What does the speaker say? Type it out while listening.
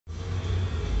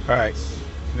Alright,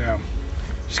 now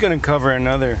just going to cover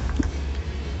another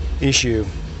issue.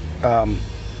 I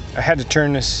had to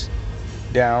turn this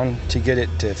down to get it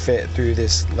to fit through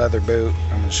this leather boot.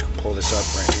 I'm just going to pull this up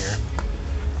right here.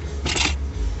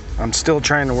 I'm still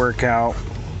trying to work out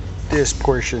this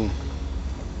portion.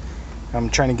 I'm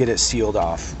trying to get it sealed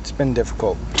off. It's been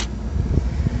difficult.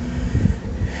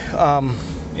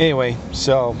 Anyway,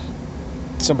 so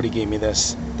somebody gave me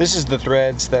this. This is the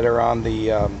threads that are on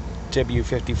the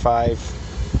W55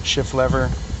 shift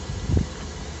lever.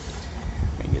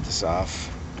 Let me get this off.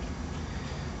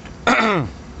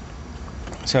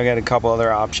 So I got a couple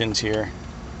other options here.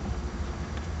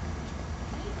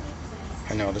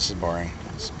 I know this is boring.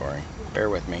 This is boring. Bear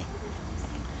with me.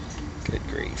 Good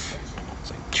grief.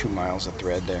 It's like 2 miles of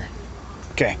thread there.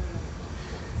 Okay.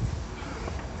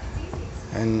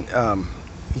 And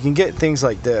you can get things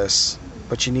like this,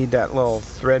 but you need that little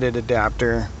threaded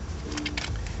adapter.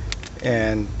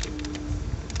 And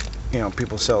you know,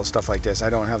 people sell stuff like this. I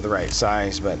don't have the right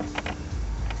size, but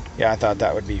yeah, I thought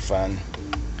that would be fun.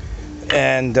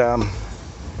 And I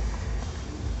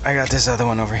got this other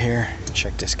one over here.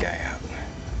 Check this guy out.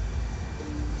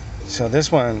 So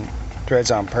this one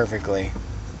threads on perfectly,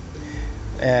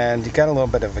 and you got a little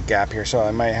bit of a gap here, so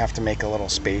I might have to make a little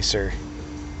spacer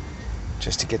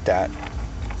just to get that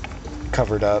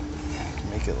covered up,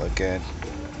 make it look good.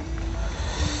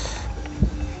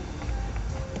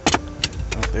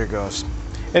 Oh, there it goes.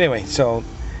 Anyway, so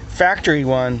factory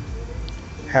one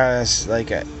has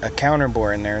like a counter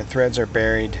bore in there. Threads are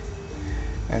buried,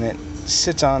 and it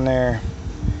sits on there,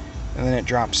 and then it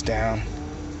drops down.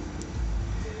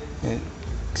 It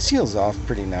seals off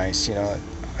pretty nice, you know.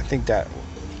 I think that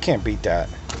you can't beat that.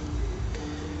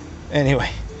 Anyway,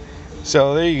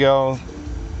 so there you go.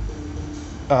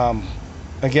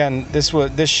 Again, this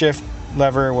shift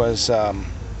lever was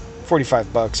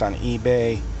 $45 on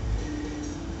eBay,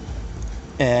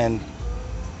 and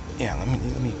yeah, let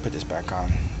me put this back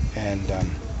on. And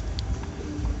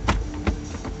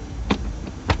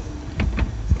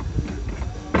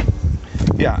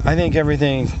yeah, I think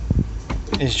everything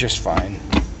is just fine.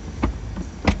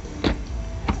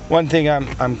 One thing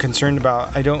I'm concerned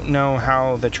about, I don't know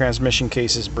how the transmission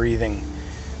case is breathing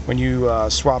when you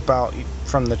swap out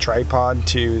from the tripod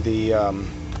to the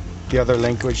other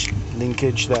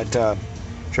linkage that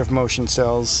Drift Motion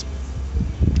sells.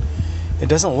 It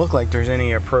doesn't look like there's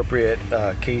any appropriate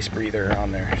case breather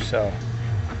on there, so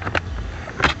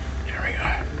there we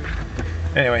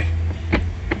go. Anyway,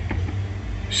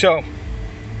 so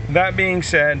that being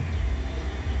said,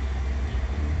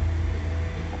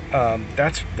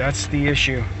 that's the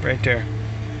issue right there.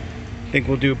 I think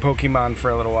we'll do Pokemon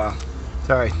for a little while.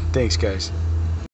 Alright, thanks guys.